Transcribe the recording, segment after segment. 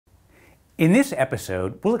In this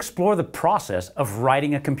episode, we'll explore the process of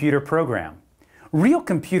writing a computer program. Real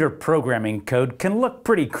computer programming code can look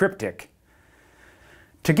pretty cryptic.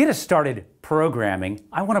 To get us started programming,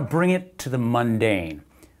 I want to bring it to the mundane.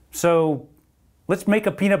 So let's make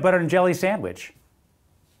a peanut butter and jelly sandwich.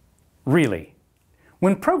 Really.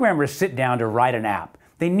 When programmers sit down to write an app,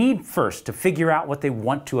 they need first to figure out what they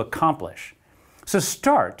want to accomplish. So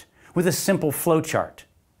start with a simple flowchart.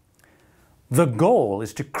 The goal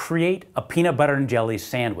is to create a peanut butter and jelly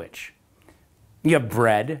sandwich. You have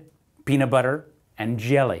bread, peanut butter, and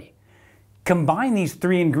jelly. Combine these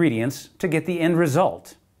three ingredients to get the end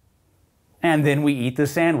result. And then we eat the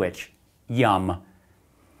sandwich. Yum.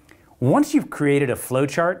 Once you've created a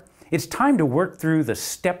flowchart, it's time to work through the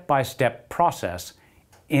step-by-step process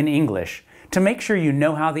in English to make sure you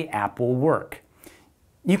know how the app will work.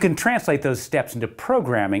 You can translate those steps into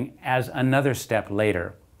programming as another step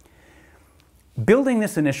later. Building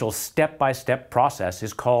this initial step-by-step process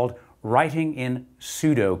is called writing in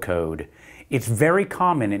pseudocode. It's very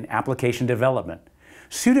common in application development.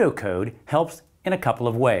 Pseudocode helps in a couple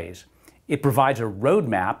of ways. It provides a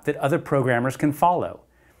roadmap that other programmers can follow.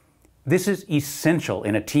 This is essential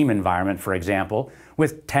in a team environment, for example,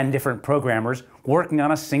 with 10 different programmers working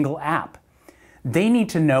on a single app. They need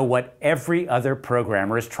to know what every other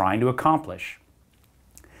programmer is trying to accomplish.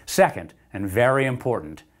 Second, and very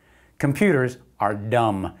important, computers are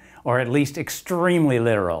dumb, or at least extremely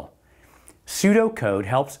literal. Pseudocode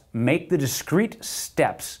helps make the discrete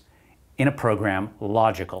steps in a program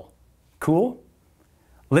logical. Cool?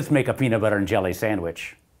 Let's make a peanut butter and jelly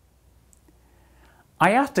sandwich.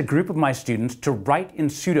 I asked a group of my students to write in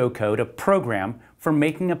pseudocode a program for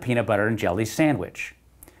making a peanut butter and jelly sandwich.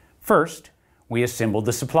 First, we assembled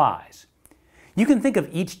the supplies. You can think of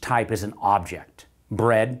each type as an object: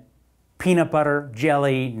 bread, peanut butter,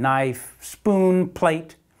 jelly, knife, spoon,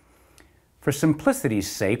 plate. For simplicity's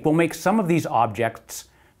sake, we'll make some of these objects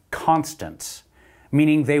constants,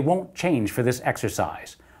 meaning they won't change for this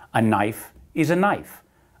exercise. A knife is a knife.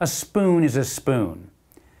 A spoon is a spoon.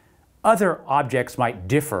 Other objects might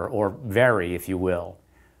differ or vary, if you will.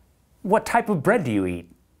 What type of bread do you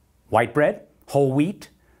eat? White bread? Whole wheat?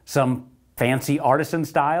 Some fancy artisan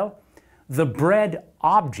style? The bread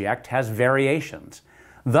object has variations.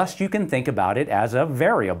 Thus, you can think about it as a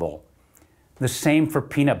variable. The same for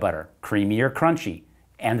peanut butter, creamy or crunchy,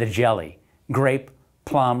 and the jelly, grape,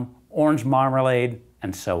 plum, orange marmalade,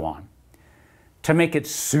 and so on. To make it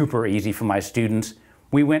super easy for my students,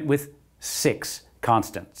 we went with 6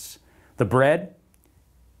 constants. The bread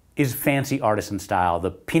is fancy artisan style,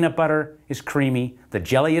 the peanut butter is creamy, the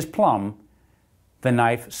jelly is plum, the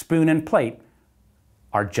knife, spoon, and plate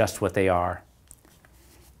are just what they are.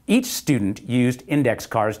 Each student used index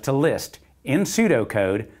cards to list, in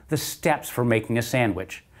pseudocode, the steps for making a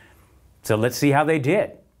sandwich. So let's see how they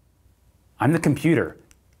did. I'm the computer.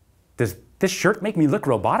 Does this shirt make me look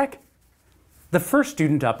robotic? The first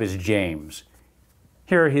student up is James.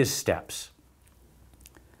 Here are his steps.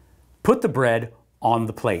 Put the bread on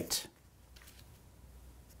the plate.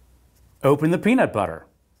 Open the peanut butter.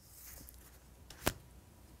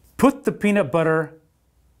 Put the peanut butter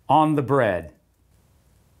on the bread.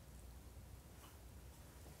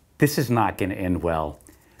 This is not going to end well.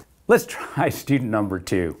 Let's try student number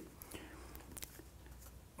 2.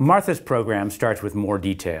 Martha's program starts with more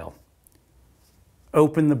detail.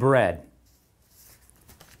 Open the bread.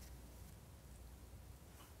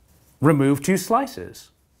 Remove 2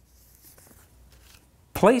 slices.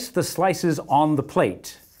 Place the slices on the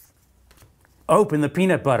plate. Open the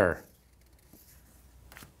peanut butter.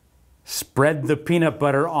 Spread the peanut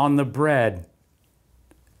butter on the bread.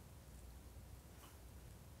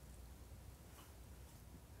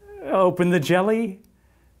 Open the jelly?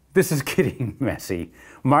 This is getting messy.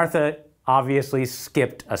 Martha obviously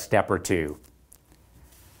skipped a step or 2.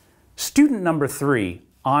 Student number 3,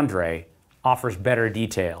 Andre, offers better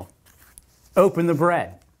detail. Open the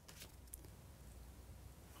bread.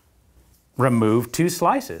 Remove 2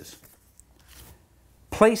 slices.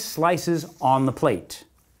 Place slices on the plate.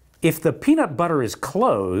 If the peanut butter is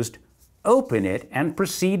closed, open it and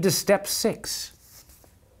proceed to step 6.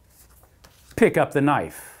 Pick up the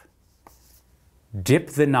knife. Dip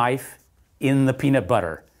the knife in the peanut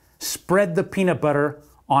butter. Spread the peanut butter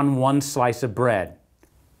on 1 slice of bread.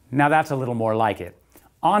 Now that's a little more like it.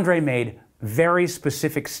 Andre made very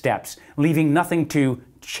specific steps, leaving nothing to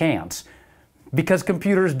chance, because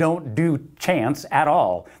computers don't do chance at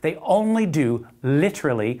all. They only do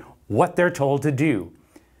literally what they're told to do.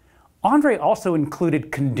 Andre also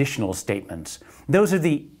included conditional statements. Those are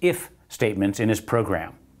the if statements in his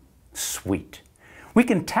program. Sweet. We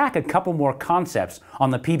can tack a couple more concepts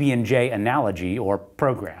on the PB&J analogy or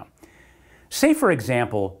program. Say, for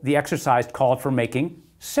example, the exercise called for making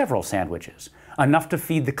several sandwiches, enough to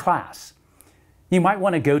feed the class. You might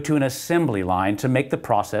want to go to an assembly line to make the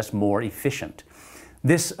process more efficient.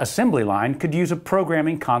 This assembly line could use a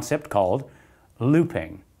programming concept called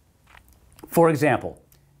looping. For example,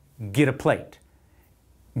 get a plate.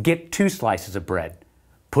 Get 2 slices of bread.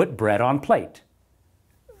 Put bread on plate.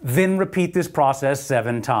 Then repeat this process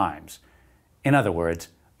 7 times. In other words,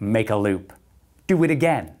 make a loop. Do it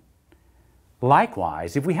again.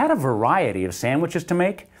 Likewise, if we had a variety of sandwiches to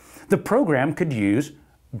make, the program could use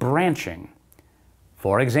branching.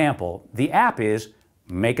 For example, the app is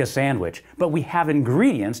make a sandwich, but we have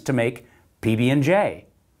ingredients to make PB&J,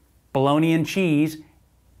 bologna and cheese,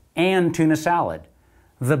 and tuna salad.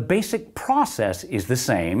 The basic process is the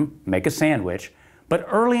same, make a sandwich, but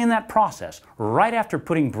early in that process, right after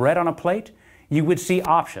putting bread on a plate, you would see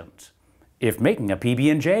options. If making a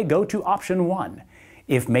PB&J, go to option 1.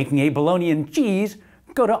 If making a bologna and cheese,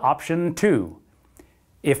 go to option 2.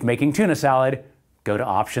 If making tuna salad, go to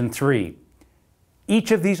option 3.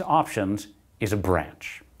 Each of these options is a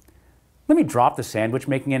branch. Let me drop the sandwich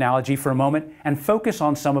making analogy for a moment and focus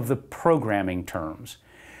on some of the programming terms.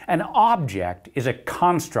 An object is a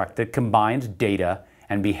construct that combines data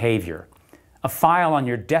and behavior. A file on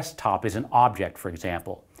your desktop is an object, for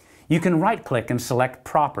example. You can right-click and select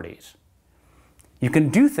properties. You can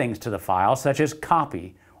do things to the file such as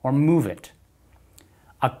copy or move it.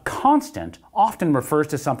 A constant often refers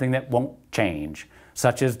to something that won't change,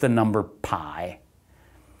 such as the number pi.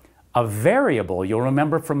 A variable you'll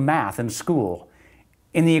remember from math in school.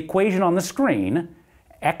 In the equation on the screen,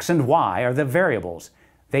 x and y are the variables.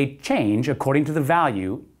 They change according to the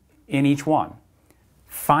value in each one.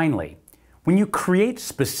 Finally, when you create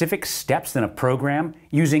specific steps in a program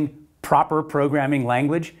using proper programming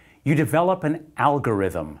language, you develop an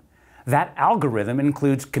algorithm. That algorithm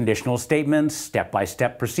includes conditional statements,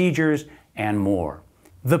 step-by-step procedures, and more.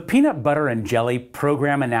 The peanut butter and jelly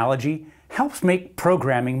program analogy helps make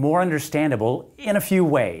programming more understandable in a few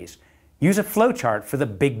ways. Use a flowchart for the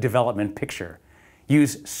big development picture.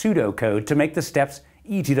 Use pseudocode to make the steps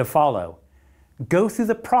easy to follow. Go through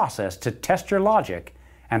the process to test your logic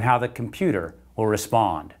and how the computer will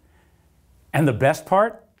respond. And the best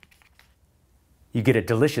part? You get a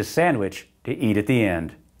delicious sandwich to eat at the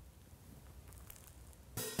end.